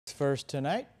First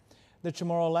tonight, the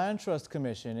Chamorro Land Trust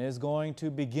Commission is going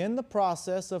to begin the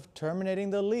process of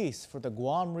terminating the lease for the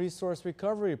Guam Resource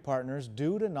Recovery Partners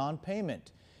due to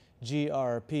non-payment.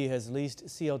 GRRP has leased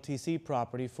CLTC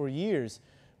property for years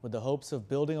with the hopes of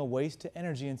building a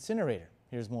waste-to-energy incinerator.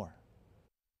 Here's more.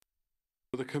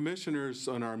 The commissioners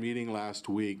on our meeting last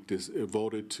week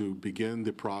voted to begin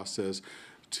the process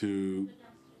to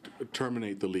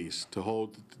terminate the lease, to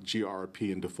hold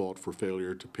GRRP in default for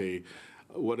failure to pay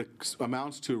what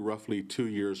amounts to roughly 2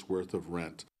 years' worth of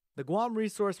rent. The Guam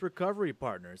Resource Recovery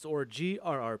Partners, or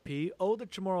GRRP, owe the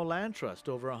Chamorro Land Trust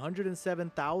over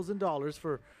 $107,000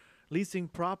 for leasing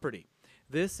property.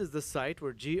 This is the site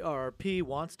where GRRP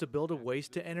wants to build a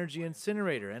waste-to-energy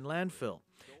incinerator and landfill.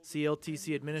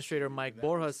 CLTC Administrator Mike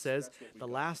Borja says the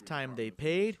last time they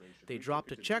paid, they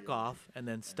dropped a check off and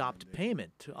then stopped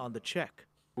payment on the check.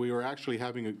 We were actually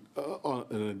having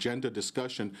an agenda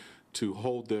discussion to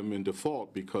hold them in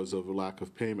default because of a lack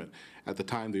of payment. At the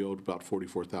time, they owed about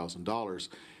 $44,000.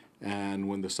 And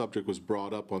when the subject was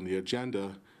brought up on the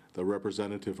agenda, the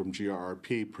representative from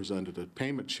GRRP presented a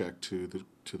payment check to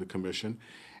the commission,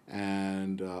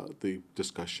 and the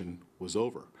discussion was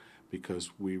over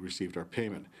because we received our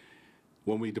payment.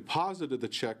 When we deposited the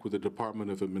check with the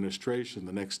Department of Administration,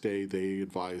 the next day they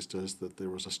advised us that there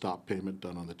was a stop payment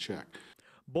done on the check.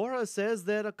 Borja says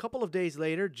that a couple of days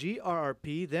later,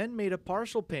 GRRP then made a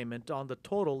partial payment on the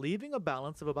total, leaving a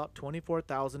balance of about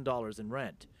 $24,000 in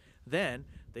rent. Then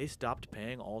they stopped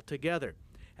paying altogether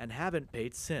and haven't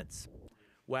paid since.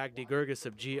 Wagdy Gurgis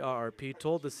of GRRP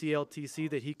told the CLTC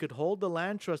that he could hold the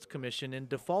Land Trust Commission in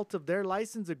default of their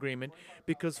license agreement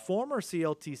because former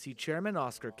CLTC Chairman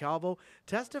Oscar Calvo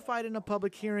testified in a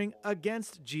public hearing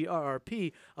against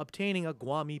GRRP obtaining a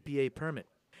Guam EPA permit.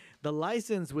 The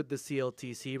license with the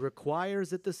CLTC requires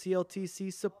that the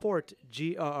CLTC support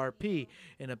GRRP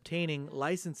in obtaining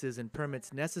licenses and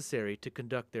permits necessary to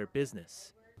conduct their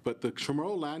business. But the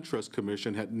Chamorro Land Trust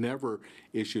Commission had never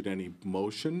issued any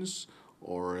motions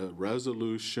or a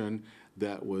resolution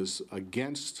that was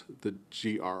against the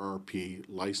GRRP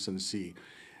licensee.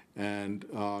 And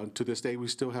to this day, we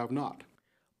still have not.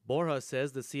 Borja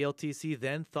says the CLTC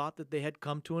then thought that they had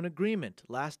come to an agreement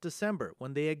last December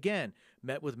when they again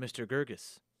met with Mr.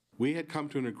 Gurgis. We had come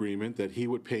to an agreement that he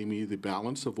would pay me the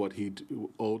balance of what he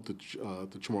owed the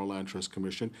Chamorro Land Trust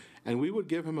Commission, and we would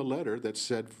give him a letter that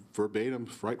said verbatim,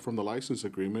 right from the license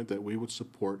agreement, that we would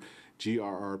support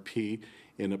GRRP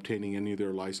in obtaining any of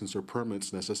their license or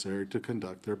permits necessary to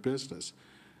conduct their business.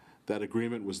 That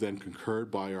agreement was then concurred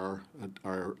by our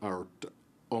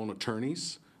own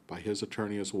attorneys, by his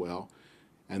attorney as well,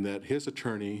 and that his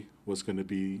attorney was going to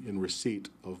be in receipt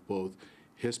of both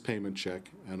his payment check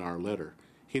and our letter.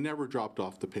 He never dropped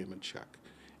off the payment check,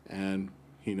 and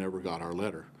he never got our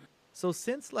letter. So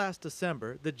since last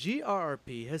December, the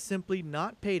GRRP has simply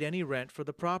not paid any rent for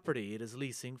the property it is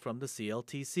leasing from the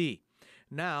CLTC.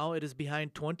 Now it is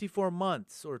behind 24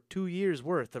 months or 2 years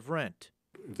worth of rent.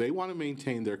 If they want to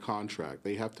maintain their contract,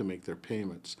 they have to make their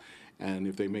payments. And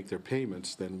if they make their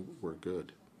payments, then we're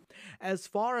good. As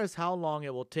far as how long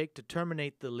it will take to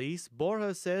terminate the lease,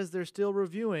 Borja says they're still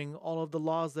reviewing all of the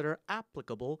laws that are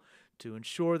applicable to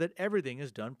ensure that everything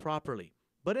is done properly.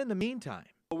 But in the meantime,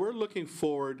 we're looking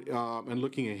forward and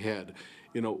looking ahead.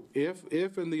 You know,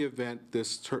 if in the event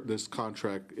this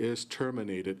contract is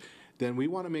terminated, then we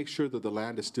want to make sure that the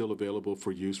land is still available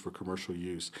for use, for commercial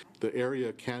use. The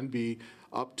area can be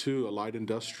up to a light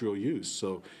industrial use.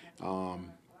 So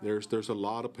there's a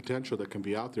lot of potential that can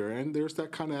be out there, and there's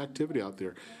that kind of activity out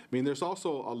there. I mean, there's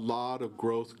also a lot of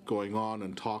growth going on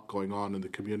and talk going on in the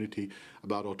community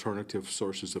about alternative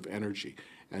sources of energy,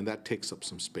 and that takes up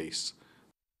some space.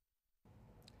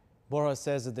 Borja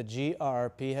says that the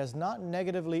GRRP has not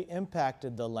negatively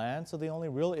impacted the land, so the only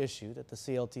real issue that the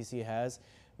CLTC has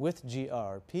with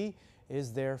GRRP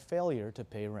is their failure to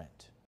pay rent.